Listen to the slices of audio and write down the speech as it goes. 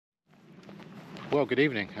Well, good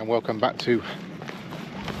evening and welcome back to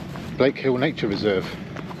Blakehill Nature Reserve.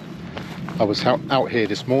 I was out here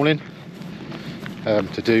this morning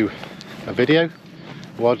to do a video,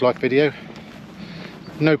 wildlife video.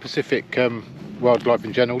 No specific wildlife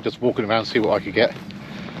in general, just walking around see what I could get.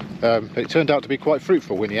 But it turned out to be quite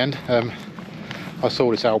fruitful in the end. I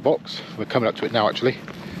saw this owl box. We're coming up to it now actually,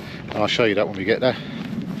 and I'll show you that when we get there.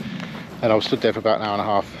 And I was stood there for about an hour and a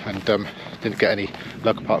half and didn't get any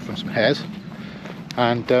luck apart from some hares.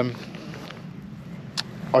 And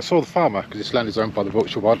I saw the farmer, because this land is owned by the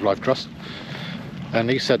Wiltshire Wildlife Trust, and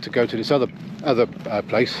he said to go to this other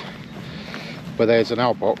place where there's an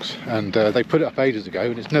owl box, and they put it up ages ago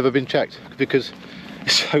and it's never been checked because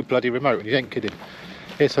it's so bloody remote, and you ain't kidding.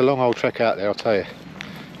 It's a long old trek out there, I'll tell you.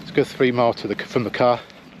 It's a good 3 miles from the car.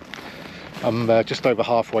 I'm just over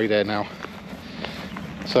halfway there now.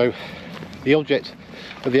 So the object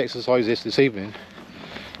of the exercise this evening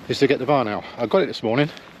is to get the barn owl. I got it this morning.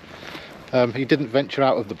 He didn't venture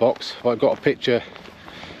out of the box, but I got a picture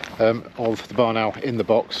of the barn owl in the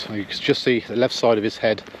box. You can just see the left side of his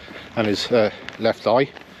head and his left eye.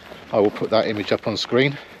 I will put that image up on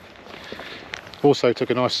screen. Also took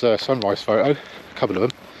a nice sunrise photo, a couple of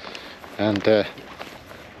them, and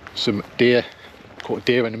some deer, caught a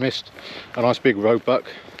deer in the mist, a nice big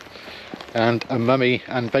roebuck, and a mummy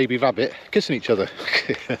and baby rabbit kissing each other.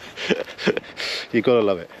 You gotta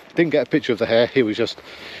love it. Didn't get a picture of the hare, he was just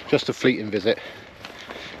a fleeting visit.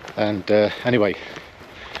 And anyway,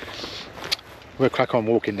 we'll crack on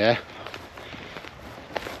walking there,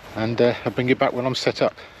 and I'll bring you back when I'm set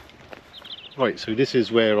up. Right, so this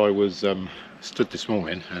is where I was stood this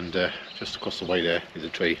morning, and just across the way there is a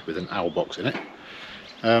tree with an owl box in it.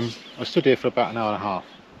 I stood here for about an hour and a half,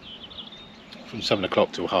 from 7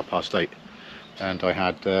 o'clock till 8:30, and I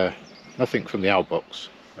had nothing from the owl box.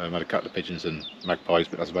 I had a couple of pigeons and magpies,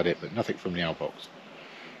 but that's about it, but nothing from the owl box.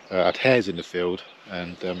 I had hares in the field,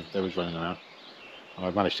 and they was running around, and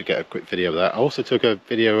I managed to get a quick video of that. I also took a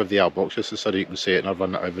video of the owl box just so you can see it, and I've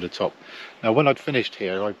run that over the top. Now when I'd finished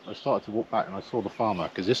here, I started to walk back and I saw the farmer,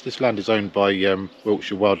 because this land is owned by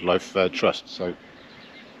Wiltshire Wildlife Trust, so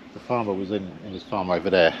the farmer was in his farm over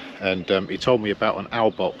there, and he told me about an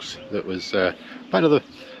owl box that was about another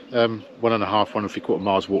 1.5–1.75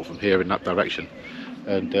 miles walk from here in that direction.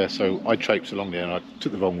 And so I traipsed along there, and I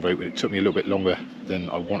took the wrong route, and it took me a little bit longer than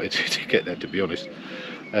I wanted to get there, to be honest.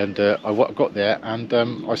 And I got there, and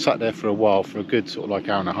I sat there for a while, for a good sort of like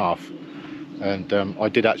hour and a half, and I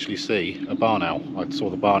did actually see a barn owl. I saw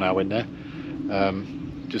the barn owl in there,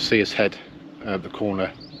 just see his head, the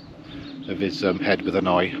corner of his head with an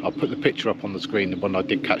eye. I'll put the picture up on the screen, the one I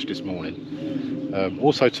did catch this morning.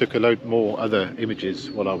 Also took a load more other images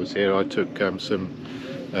while I was here. I took some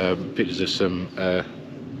pictures of some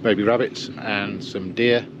baby rabbits and some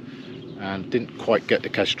deer, and didn't quite get the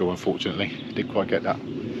kestrel, unfortunately. Didn't quite get that,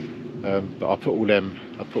 but I'll put all them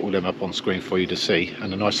up on screen for you to see,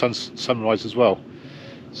 and a nice sunrise as well.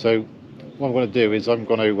 So what I'm going to do is I'm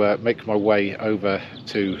going to make my way over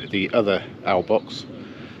to the other owl box.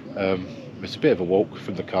 It's a bit of a walk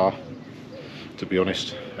from the car, to be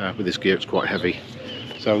honest. With this gear it's quite heavy,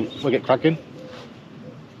 so we'll get cracking,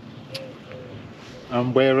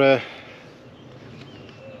 and we'll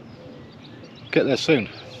get there soon.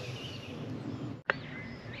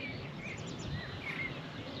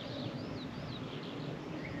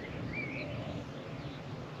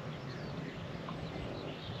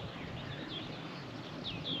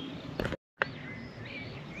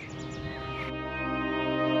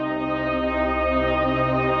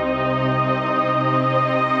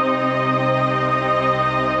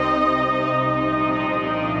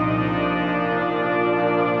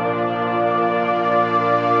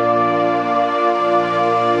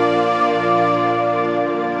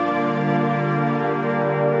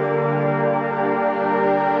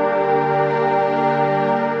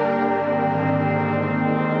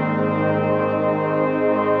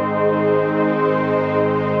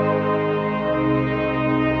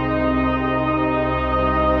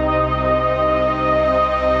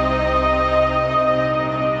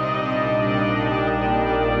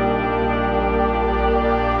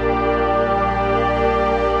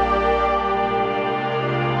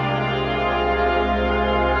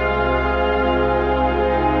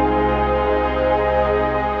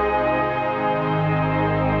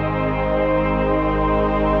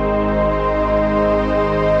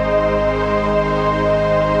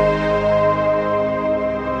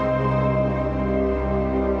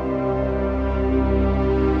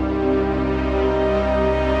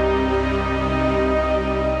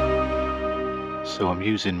 So I'm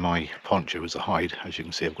using my poncho as a hide. As you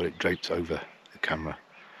can see, I've got it draped over the camera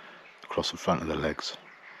across the front of the legs,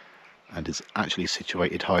 and it's actually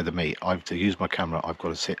situated higher than me. To use my camera, I've got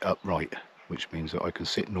to sit upright, which means that I can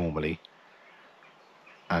sit normally,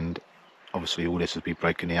 and obviously all this has been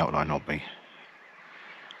breaking the outline of me.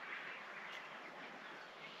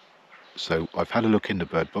 So I've had a look in the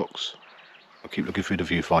bird box. I'll keep looking through the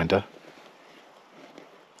viewfinder.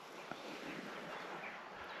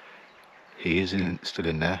 He is still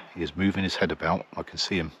in there. He is moving his head about. I can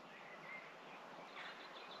see him.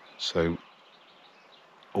 So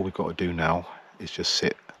all we've got to do now is just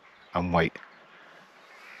sit and wait.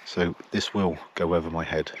 So this will go over my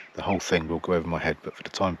head. The whole thing will go over my head, but for the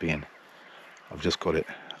time being, I've just got it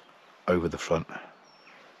over the front of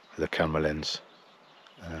the camera lens.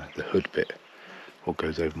 The hood bit, what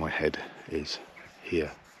goes over my head, is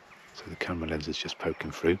here. So the camera lens is just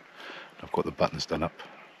poking through. I've got the buttons done up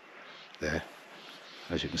there.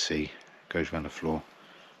 As you can see, it goes around the floor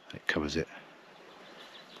and it covers it.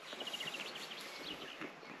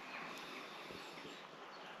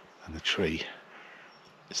 And the tree,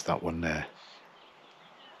 it's that one there.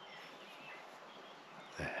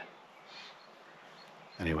 There.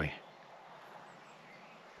 Anyway,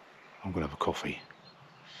 I'm going to have a coffee.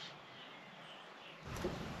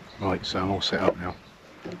 Right, so I'm all set up now.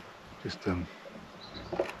 Just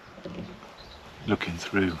looking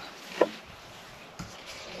through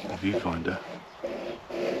the viewfinder.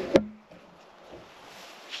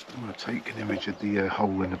 I'm going to take an image of the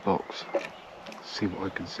hole in the box, see what I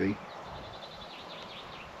can see.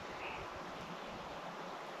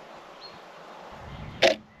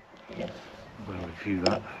 I'm going to review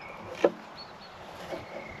that.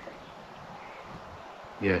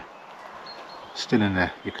 Yeah, still in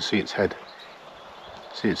there. You can see its head.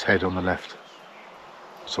 See its head on the left.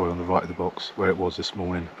 Sorry, on the right of the box, where it was this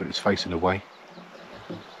morning, but it's facing away.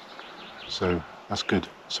 So that's good.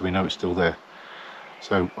 So we know it's still there.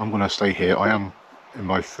 So I'm going to stay here. I am in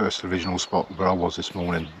my first original spot where I was this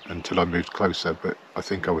morning until I moved closer, but I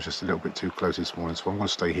think I was just a little bit too close this morning, so I'm going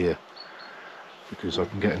to stay here because I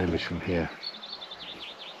can get an image from here.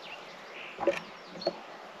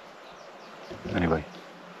 Anyway,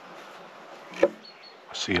 I'll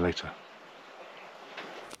see you later.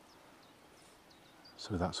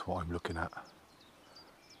 So that's what I'm looking at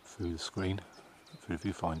through the screen, through the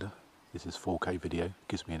viewfinder. This is 4K video,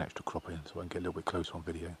 gives me an extra crop in so I can get a little bit closer on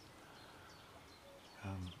video.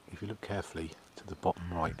 If you look carefully to the bottom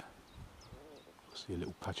right, you'll see a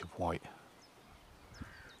little patch of white.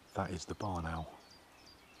 That is the barn owl.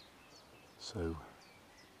 So,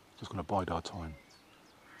 just going to bide our time.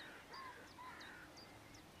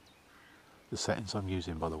 The settings I'm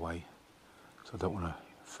using, by the way, so I don't want to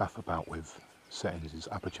faff about with settings, is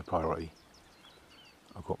aperture priority.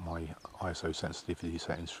 I've got my ISO sensitivity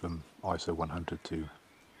settings from ISO 100 to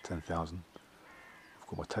 10,000. I've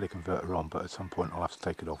got my teleconverter on, but at some point I'll have to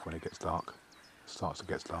take it off when it gets dark. It starts to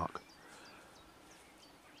get dark.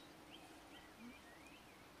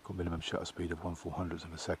 Got minimum shutter speed of 1/400th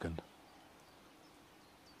of a second.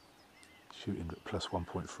 Shooting at plus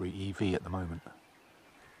 1.3 EV at the moment.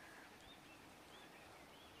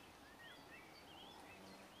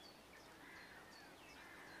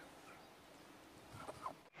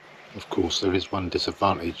 Of course, there is one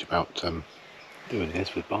disadvantage about doing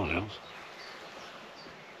this with barn owls.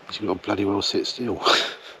 You've got to bloody well sit still.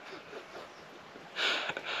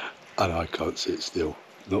 And I can't sit still,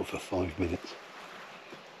 not for 5 minutes.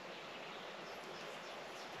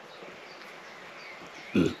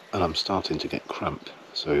 And I'm starting to get cramped,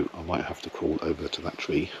 so I might have to crawl over to that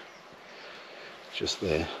tree just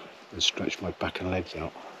there and stretch my back and legs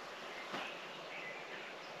out.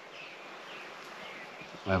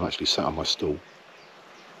 I am actually sat on my stool.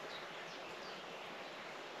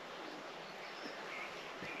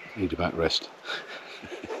 Need a back rest.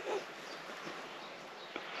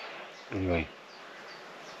 Anyway,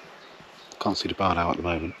 can't see the barn owl at the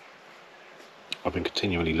moment. I've been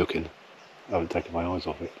continually looking. I haven't taken my eyes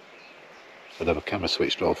off it. I'd have a camera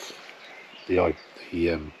switched off. The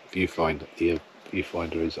viewfinder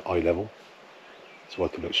is eye level, so I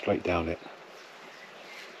can look straight down it,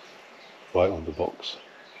 right on the box,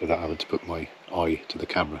 without having to put my eye to the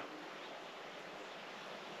camera.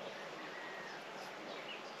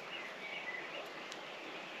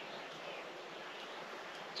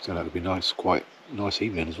 It's turned out to be nice, quite nice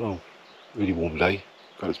evening as well. Really warm day.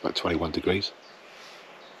 God, it's about 21 degrees.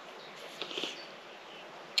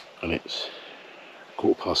 And it's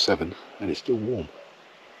 7:15 and it's still warm.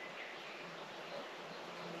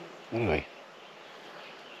 Anyway,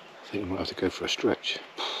 I think we might have to go for a stretch.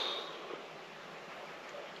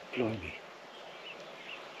 Blimey.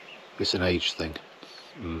 It's an age thing.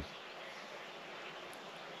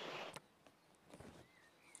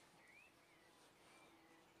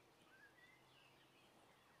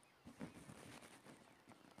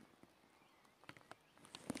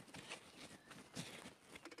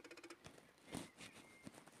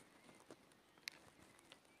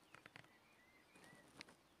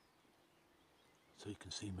 So you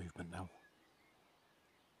can see movement now.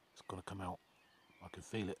 It's got to come out. I can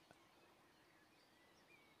feel it.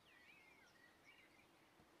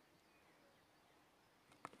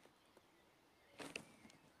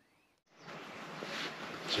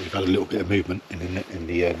 So we've had a little bit of movement in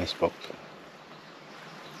the nest box,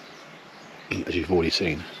 as you've already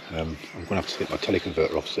seen. I'm going to have to take my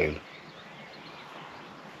teleconverter off soon.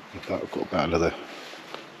 In fact, I've got about another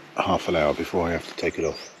half an hour before I have to take it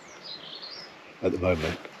off. At the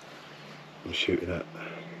moment, I'm shooting at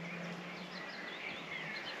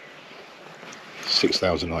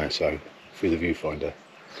 6,000 ISO through the viewfinder,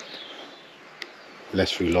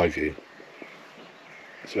 less through live view.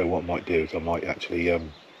 So what I might do is I might actually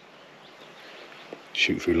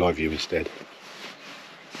shoot through live view instead.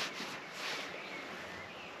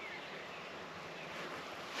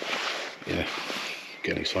 Yeah,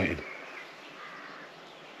 getting exciting.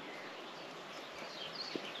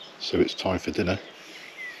 So it's time for dinner.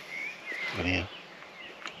 And here,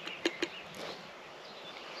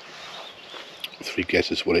 3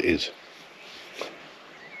 guesses what it is.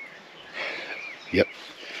 Yep,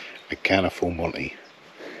 a can of full Monty.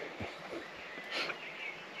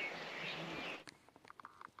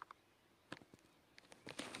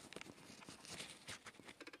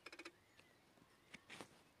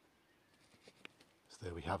 So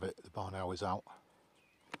there we have it, the barn owl is out.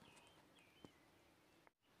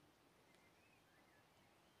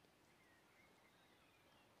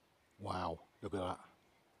 Wow, look at that.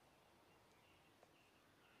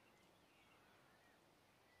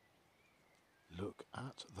 Look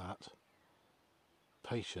at that.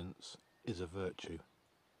 Patience is a virtue.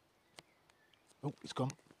 Oh, he's gone.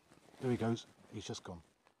 There he goes. He's just gone.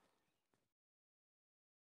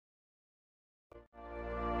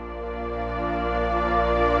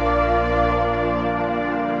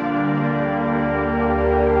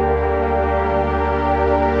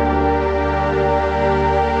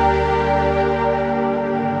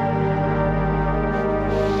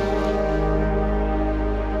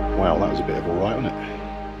 Wow, that was a bit of alright, wasn't it?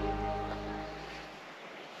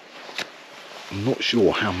 I'm not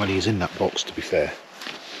sure how many is in that box, to be fair.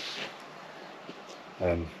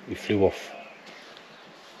 He flew off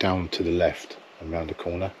down to the left and round the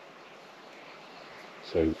corner,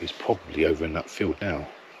 so he's probably over in that field now.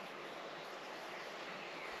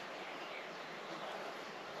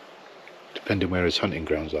 Depending where his hunting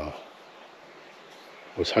grounds are.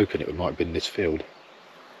 I was hoping it might have been this field.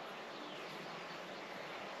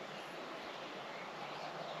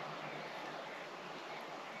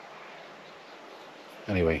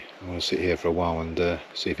 Anyway, I'm going to sit here for a while and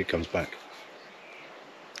see if it comes back.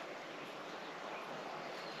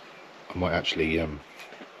 I might actually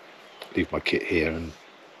leave my kit here and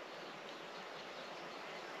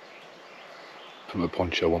put my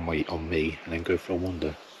poncho on me and then go for a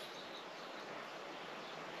wander.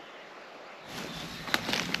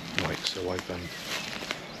 Right, so I've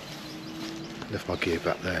left my gear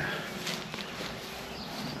back there.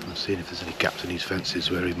 I'm seeing if there's any gaps in these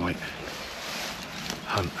fences where he might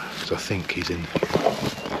hunt, because I think he's went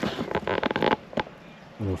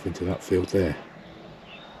off into that field there.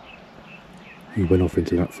 He went off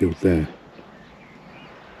into that field there.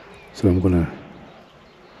 So I'm gonna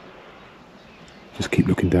just keep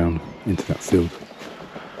looking down into that field.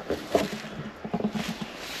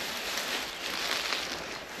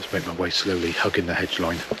 Just make my way slowly, hugging the hedge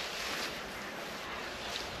line.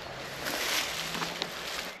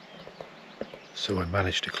 So I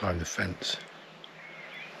managed to climb the fence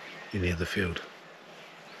in the other field.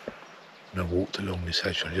 And I walked along this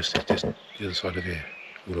hedge line, just the other side of here,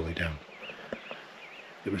 all the way down.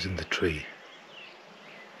 It was in the tree,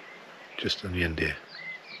 just on the end here,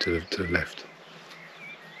 to the left.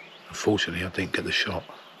 Unfortunately, I didn't get the shot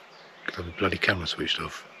because I had the bloody camera switched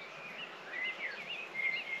off.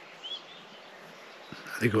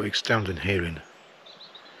 They got astounding hearing.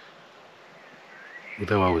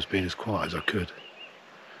 Although I was being as quiet as I could,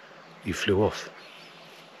 he flew off.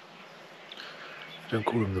 I don't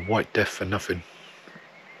call him the White Death for nothing.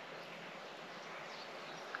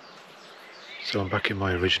 So I'm back in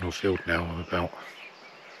my original field now. I'm about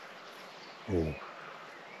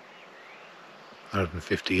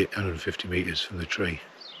 150 metres from the tree,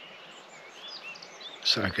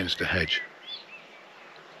 sat against a hedge.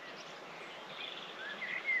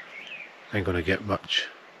 Ain't gonna get much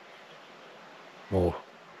more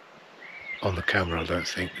on the camera, I don't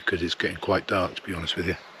think, because it's getting quite dark, to be honest with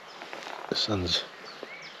you. The sun's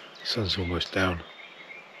almost down,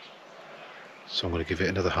 so I'm going to give it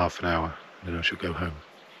another half an hour and then I shall go home.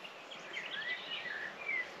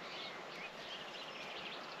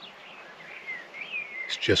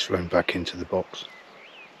 It's just flown back into the box.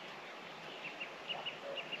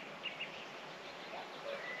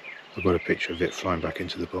 I've got a picture of it flying back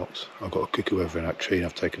into the box. I've got a cuckoo over in that tree and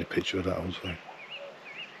I've taken a picture of that also.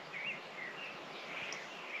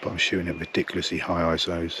 But I'm shooting at ridiculously high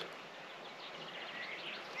ISOs.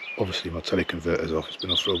 Obviously my teleconverter's off, it's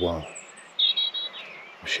been off for a while.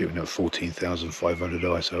 I'm shooting at 14,500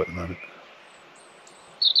 ISO at the moment.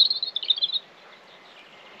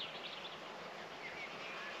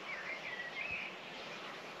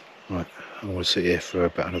 Right, I'm going to sit here for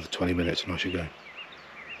about another 20 minutes and I should go.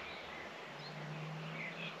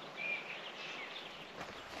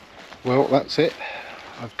 Well, that's it.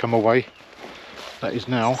 I've come away. That is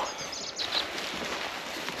now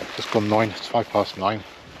just gone 9. It's 9:05.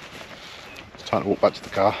 It's time to walk back to the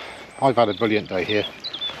car. I've had a brilliant day here.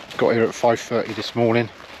 Got here at 5:30 this morning.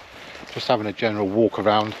 Just having a general walk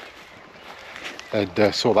around.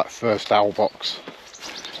 And saw that first owl box.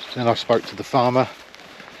 Then I spoke to the farmer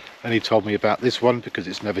and he told me about this one because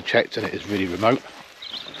it's never checked and it is really remote.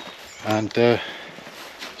 And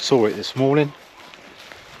saw it this morning.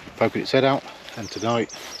 Poked its head out, and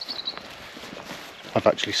tonight I've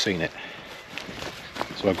actually seen it.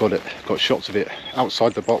 So I got shots of it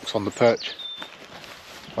outside the box on the perch.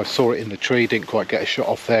 I saw it in the tree, didn't quite get a shot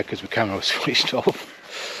off there because the camera was switched off.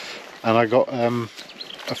 And I got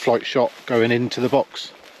a flight shot going into the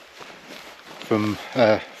box from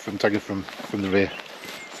taken from the rear.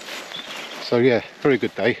 So yeah, very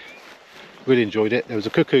good day. Really enjoyed it. There was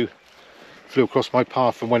a cuckoo flew across my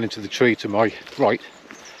path and went into the tree to my right.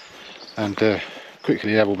 And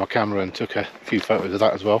quickly leveled my camera and took a few photos of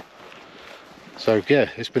that as well. So yeah,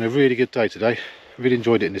 it's been a really good day today. Really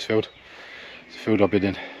enjoyed it in this field. It's the field I've been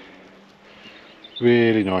in.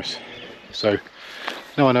 Really nice. So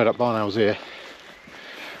now I know that barn owl's here,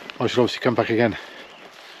 I should obviously come back again.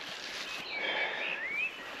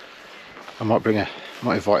 I might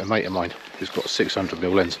invite a mate of mine who's got a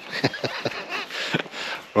 600mm lens.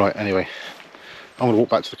 Right, anyway, I'm going to walk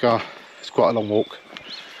back to the car. It's quite a long walk.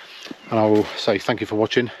 And I will say thank you for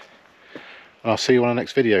watching, and I'll see you on the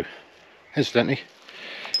next video. Incidentally,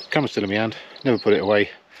 camera's still in my hand, never put it away.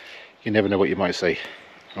 You never know what you might see.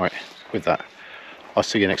 Right, with that, I'll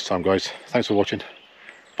see you next time guys. Thanks for watching.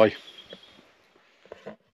 Bye.